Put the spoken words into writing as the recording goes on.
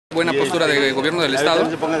Buena postura del gobierno del estado.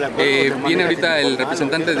 Viene ahorita el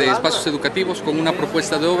representante de espacios educativos con una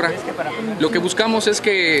propuesta de obra. Lo que buscamos es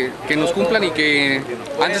que nos cumplan y que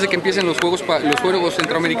antes de que empiecen los Juegos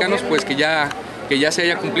Centroamericanos, pues que ya se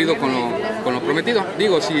haya cumplido con lo prometido.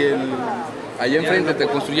 Digo, si allá enfrente te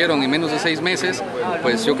construyeron en menos de 6 meses,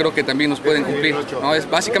 pues yo creo que también nos pueden cumplir, ¿no? Es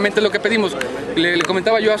básicamente lo que pedimos. Le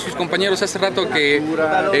comentaba yo a sus compañeros hace rato que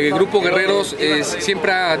el Grupo Guerreros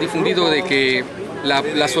siempre ha difundido de que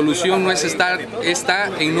la solución no está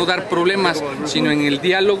en no dar problemas, sino en el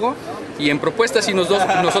diálogo y en propuestas. Y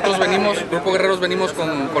nosotros venimos, Grupo Guerreros, venimos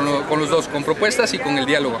con los dos, con propuestas y con el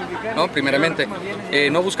diálogo, ¿no? Primeramente,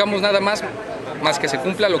 no buscamos nada más que se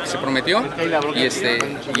cumpla lo que se prometió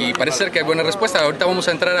y parece ser que hay buena respuesta. Ahorita vamos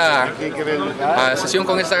a entrar a sesión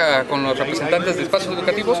con los representantes de espacios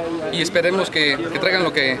educativos y esperemos que traigan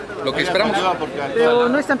lo que esperamos. Pero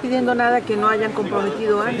no están pidiendo nada que no hayan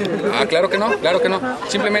comprometido antes. Claro que no.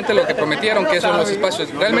 Simplemente lo que prometieron, que son los espacios.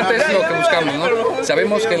 Realmente es lo que buscamos, ¿no?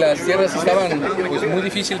 Sabemos que las tierras estaban pues muy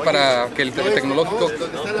difícil para que el tecnológico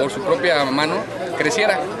por su propia mano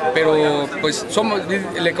creciera, pero pues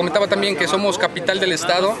le comentaba también que somos capital del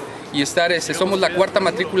estado y somos la 4ª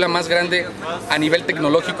matrícula más grande a nivel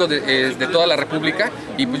tecnológico de toda la República,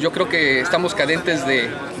 y pues yo creo que estamos cadentes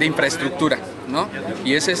de infraestructura, ¿no?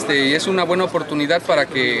 Y es una buena oportunidad para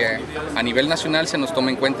que a nivel nacional se nos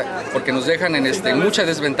tome en cuenta, porque nos dejan en mucha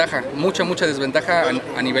desventaja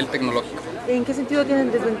a nivel tecnológico. ¿En qué sentido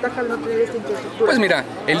tienen desventaja al no tener esta infraestructura? Pues mira,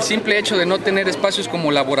 el simple hecho de no tener espacios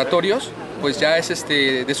como laboratorios, pues ya es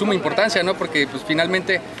de suma importancia, ¿no? Porque pues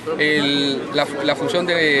finalmente la función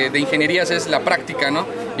de ingenierías es la práctica, ¿no?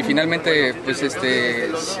 Y finalmente pues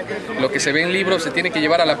lo que se ve en libros se tiene que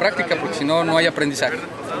llevar a la práctica, porque si no, no hay aprendizaje.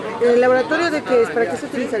 ¿El laboratorio de qué es? ¿Para qué se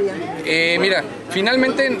utilizaría? Mira,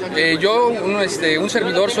 finalmente yo, un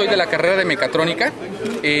servidor, soy de la carrera de mecatrónica.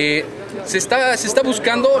 Se está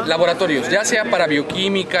buscando laboratorios, ya sea para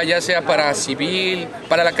bioquímica, ya sea para civil,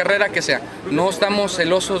 para la carrera que sea. No estamos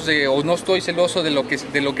celosos o no estoy celoso de lo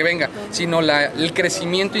que venga, sino el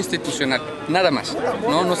crecimiento institucional, nada más.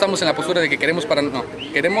 No estamos en la postura de que queremos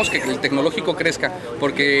queremos que el tecnológico crezca,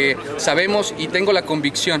 porque sabemos y tengo la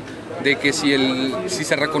convicción de que si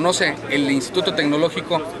se reconoce el Instituto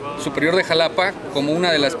Tecnológico Superior de Xalapa como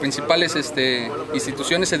una de las principales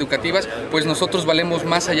instituciones educativas, pues nosotros valemos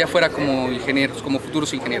más allá afuera como ingenieros, como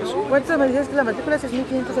futuros ingenieros. ¿Cuántas me dices que la matrícula es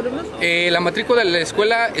 6.500 alumnos? La matrícula de la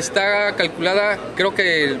escuela está calculada, creo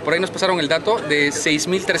que por ahí nos pasaron el dato, de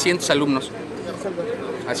 6.300 alumnos.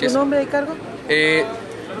 Así es. ¿Tu nombre y cargo?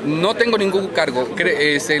 No tengo ningún cargo.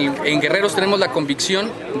 En Guerreros tenemos la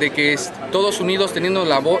convicción de que todos unidos, teniendo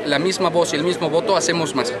la misma voz y el mismo voto,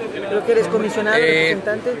 hacemos más. ¿Pero que eres comisionado,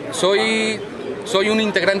 representante? Soy un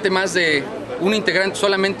integrante más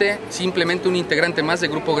simplemente un integrante más de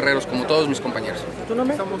Grupo Guerreros, como todos mis compañeros. ¿Tu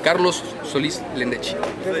nombre? Carlos Solís Lendechi.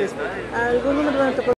 Gracias. ¿Algún número donde te